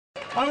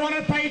I want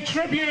to pay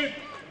tribute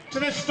to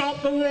the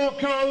Stop the War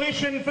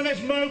Coalition for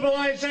this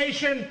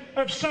mobilisation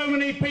of so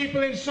many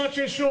people in such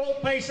a short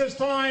space of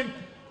time.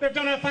 They've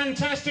done a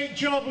fantastic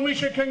job and we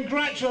should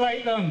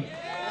congratulate them.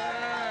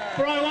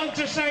 But I want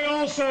to say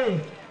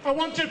also, I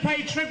want to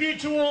pay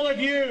tribute to all of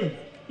you.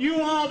 You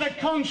are the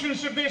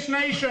conscience of this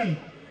nation.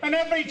 And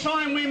every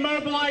time we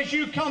mobilise,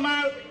 you come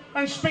out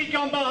and speak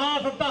on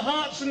behalf of the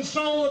hearts and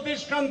soul of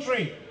this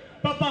country.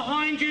 But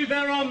behind you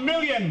there are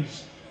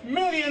millions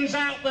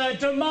out there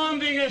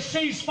demanding a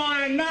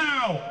ceasefire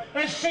now,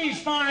 a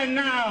ceasefire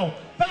now.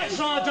 That's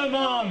our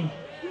demand.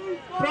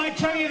 But I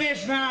tell you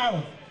this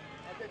now,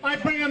 I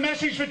bring a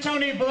message for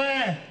Tony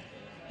Blair.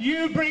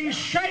 You bring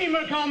shame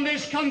upon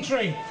this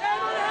country.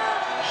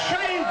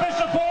 Shame for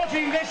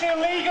supporting this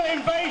illegal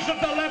invasion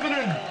of the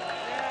Lebanon.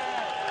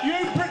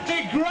 You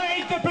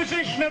degrade the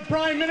position of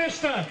Prime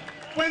Minister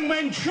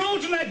when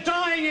children are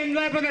dying in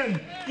Lebanon.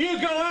 You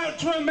go out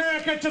to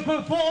America to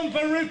perform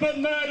for Rupert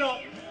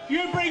Murdoch.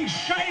 You bring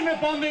shame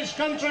upon this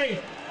country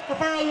for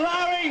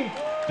allowing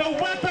the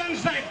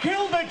weapons that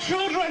kill the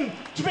children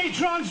to be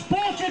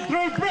transported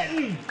through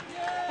Britain.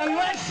 And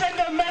let's send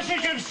a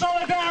message of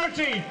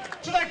solidarity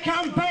to the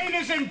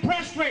campaigners in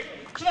Prestwick,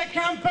 to the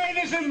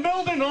campaigners in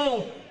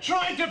Mildenhall,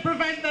 trying to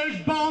prevent those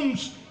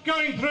bombs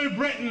going through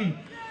Britain.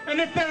 And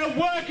if there are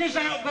workers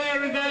out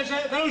there in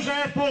those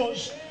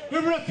airports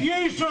who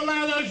refuse to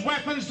allow those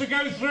weapons to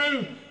go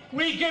through,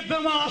 we give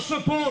them our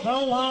support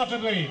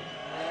wholeheartedly.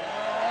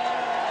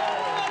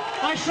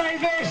 I say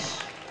this,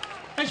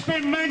 it's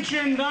been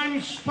mentioned,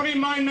 I'm putting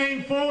my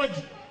name forward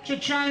to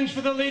challenge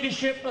for the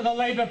leadership of the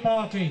Labour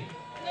Party.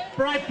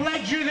 But I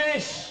pledge you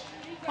this,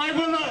 I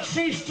will not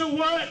cease to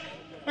work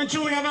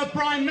until we have a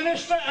Prime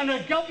Minister and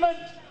a government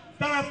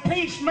that are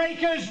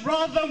peacemakers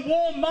rather than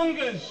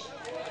warmongers.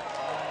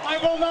 I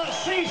will not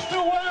cease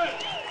to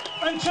work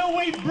until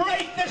we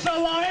break this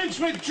alliance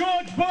with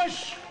George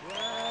Bush.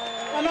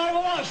 And I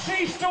will not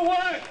cease to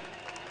work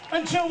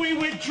until we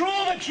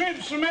withdraw the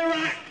troops from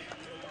Iraq.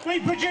 We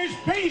produce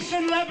peace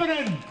in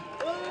Lebanon.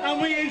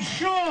 And we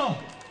ensure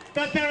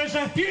that there is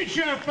a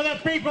future for the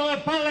people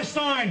of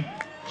Palestine.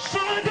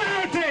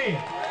 Solidarity!